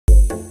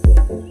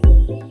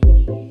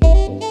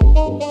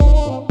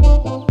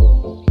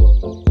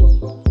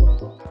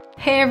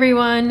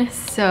everyone!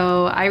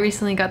 So I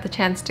recently got the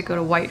chance to go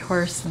to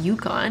Whitehorse,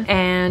 Yukon,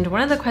 and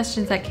one of the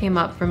questions that came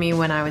up for me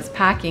when I was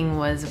packing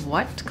was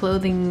what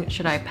clothing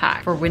should I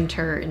pack for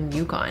winter in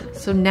Yukon?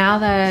 So now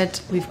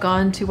that we've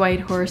gone to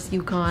Whitehorse,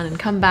 Yukon and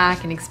come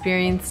back and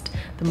experienced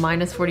the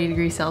minus 40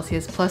 degrees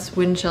Celsius plus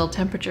wind chill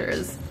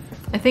temperatures,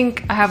 I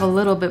think I have a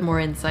little bit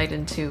more insight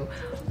into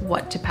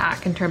what to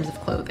pack in terms of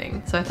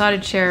clothing. So I thought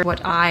I'd share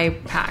what I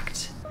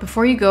packed.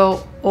 Before you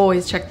go,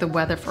 always check the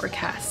weather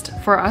forecast.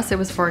 For us, it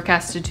was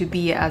forecasted to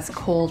be as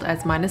cold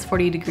as minus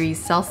 40 degrees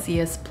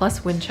Celsius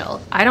plus wind chill.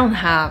 I don't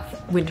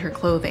have winter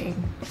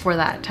clothing for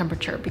that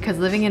temperature because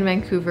living in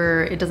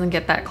Vancouver, it doesn't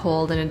get that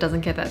cold and it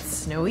doesn't get that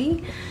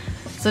snowy.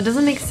 So it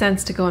doesn't make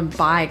sense to go and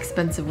buy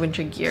expensive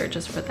winter gear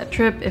just for that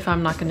trip if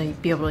I'm not gonna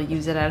be able to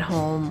use it at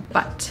home.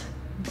 But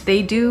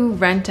they do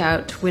rent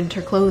out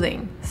winter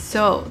clothing.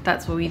 So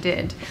that's what we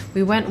did.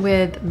 We went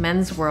with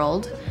Men's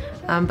World.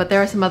 But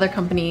there are some other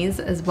companies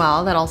as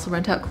well that also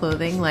rent out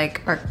clothing,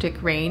 like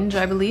Arctic Range,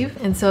 I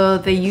believe. And so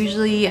they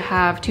usually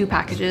have two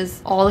packages.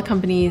 All the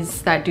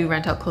companies that do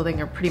rent out clothing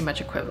are pretty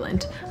much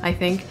equivalent. I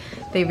think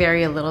they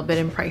vary a little bit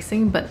in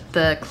pricing, but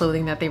the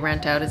clothing that they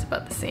rent out is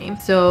about the same.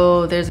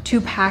 So there's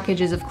two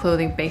packages of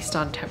clothing based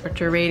on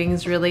temperature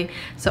ratings, really.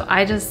 So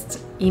I just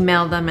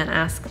emailed them and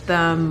asked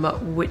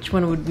them which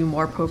one would be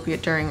more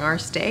appropriate during our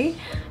stay.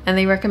 And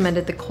they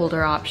recommended the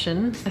colder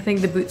option. I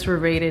think the boots were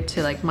rated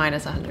to like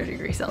minus 100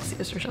 degrees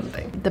Celsius or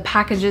something. The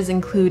packages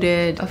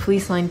included a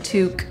fleece-lined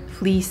toque,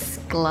 fleece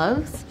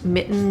gloves,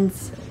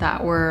 mittens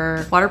that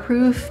were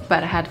waterproof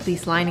but had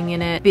fleece lining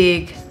in it,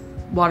 big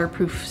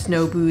waterproof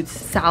snow boots,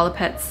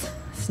 salopettes,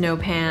 snow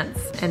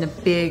pants, and a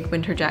big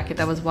winter jacket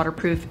that was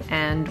waterproof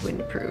and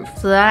windproof.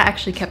 So that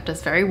actually kept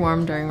us very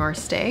warm during our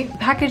stay. The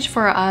package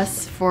for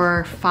us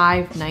for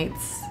 5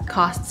 nights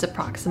costs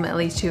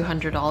approximately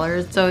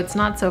 $200, so it's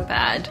not so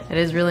bad. It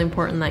is really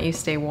important that you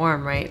stay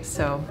warm, right?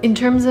 So in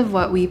terms of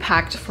what we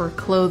packed for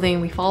clothing,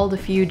 we followed a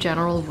few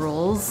general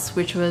rules,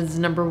 which was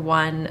number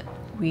 1,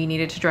 we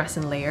needed to dress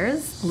in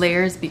layers.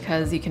 Layers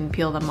because you can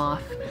peel them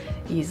off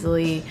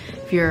easily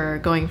if you're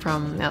going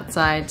from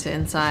outside to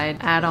inside,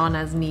 add on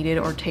as needed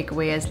or take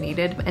away as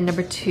needed. And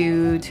number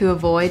 2, to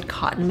avoid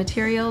cotton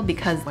material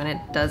because when it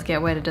does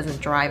get wet, it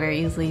doesn't dry very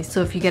easily.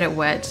 So if you get it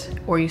wet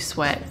or you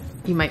sweat,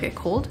 you might get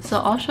cold. So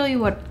I'll show you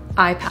what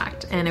I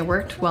packed and it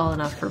worked well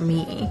enough for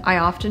me. I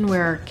often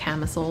wear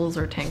camisoles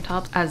or tank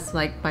tops as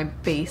like my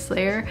base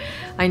layer.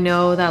 I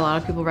know that a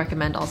lot of people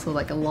recommend also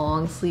like a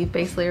long sleeve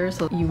base layer,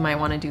 so you might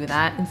want to do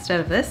that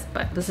instead of this,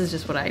 but this is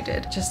just what I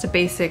did. Just a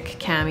basic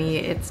cami.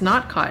 It's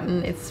not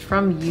cotton, it's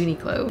from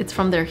Uniqlo. It's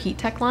from their Heat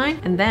Tech line.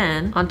 And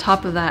then on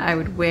top of that, I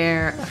would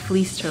wear a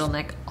fleece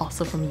turtleneck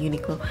also from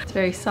Uniqlo. It's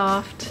very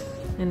soft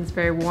and it's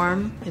very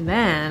warm. And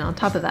then on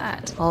top of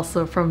that,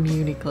 also from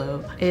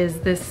Uniqlo, is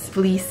this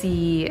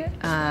fleecy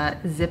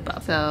zip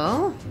up.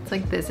 So it's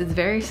like this. It's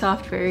very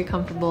soft, very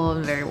comfortable,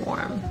 and very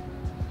warm.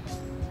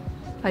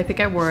 I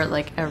think I wore it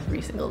like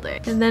every single day.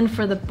 And then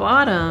for the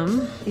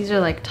bottom, these are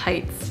like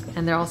tights,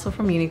 and they're also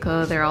from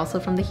Uniqlo. They're also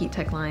from the Heat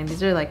Tech line.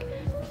 These are like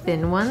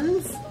thin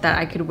ones that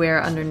I could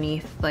wear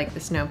underneath like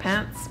the snow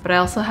pants. But I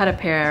also had a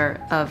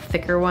pair of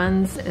thicker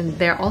ones, and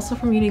they're also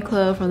from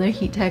Uniqlo, from their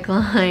Heat Tech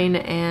line,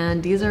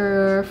 and these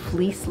are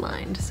fleece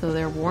lined, so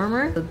they're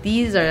warmer. So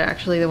these are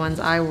actually the ones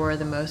I wore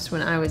the most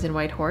when I was in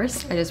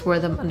Whitehorse. I just wore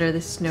them under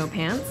the snow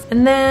pants.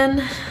 And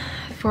then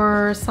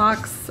for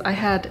socks, I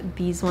had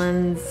these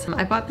ones.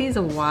 I bought these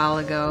a while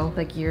ago,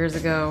 like years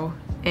ago,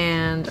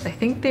 and I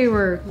think they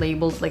were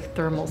labeled like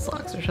thermal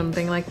socks or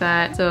something like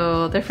that.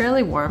 So they're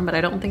fairly warm, but I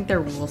don't think they're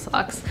wool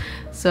socks.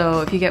 So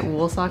if you get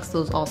wool socks,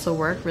 those also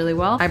work really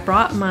well. I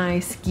brought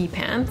my ski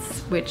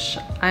pants, which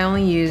I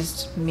only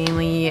used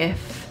mainly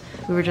if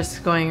we were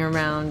just going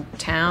around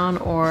town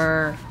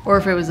or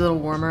if it was a little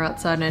warmer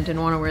outside and I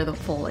didn't want to wear the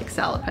full like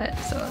salopette.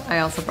 So I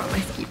also brought my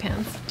ski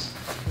pants.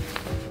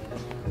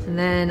 And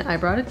then I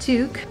brought a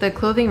toque. The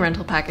clothing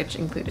rental package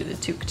included a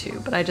toque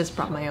too, but I just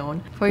brought my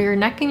own. For your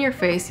neck and your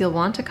face, you'll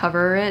want to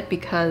cover it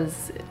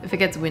because if it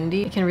gets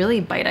windy, it can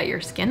really bite at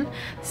your skin.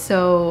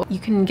 So you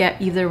can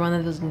get either one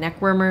of those neck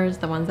warmers,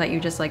 the ones that you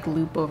just like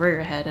loop over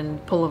your head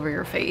and pull over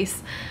your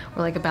face,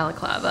 or like a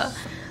balaclava.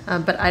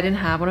 But I didn't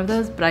have one of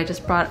those, but I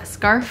just brought a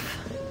scarf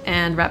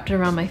and wrapped it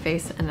around my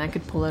face, and I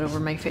could pull it over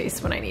my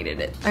face when I needed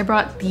it. I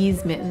brought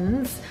these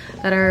mittens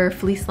that are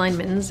fleece lined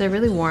mittens. They're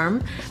really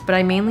warm, but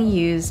I mainly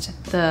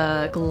used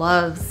the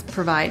gloves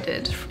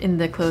provided in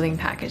the clothing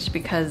package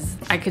because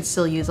I could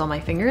still use all my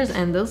fingers,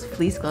 and those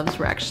fleece gloves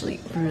were actually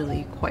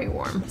really quite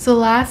warm. So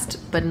last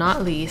but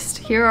not least,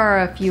 here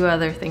are a few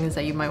other things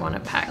that you might want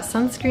to pack.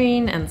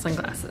 Sunscreen and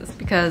sunglasses,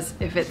 because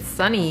if it's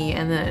sunny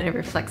and then it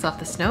reflects off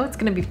the snow, it's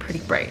gonna be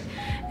pretty bright.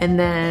 And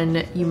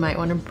then you might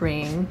want to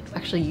bring,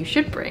 actually you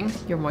should bring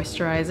your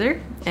moisturizer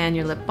and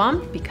your lip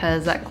balm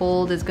because that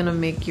cold is gonna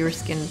make your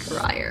skin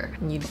drier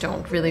and you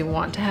don't really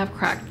want to have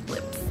cracked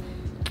lips.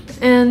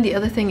 And the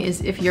other thing is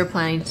if you're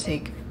planning to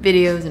take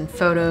videos and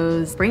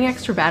photos. Bring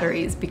extra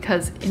batteries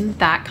because in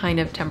that kind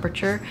of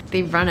temperature,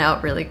 they run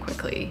out really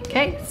quickly.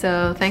 Okay,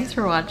 so thanks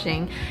for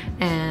watching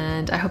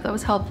and I hope that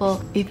was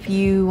helpful. If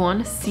you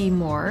want to see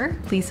more,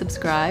 please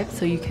subscribe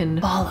so you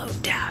can follow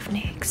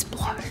Daphne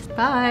Explores.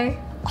 Bye.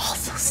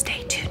 Also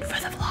stay tuned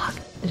for the vlog.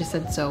 I just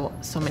said so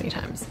many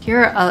times.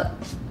 Here are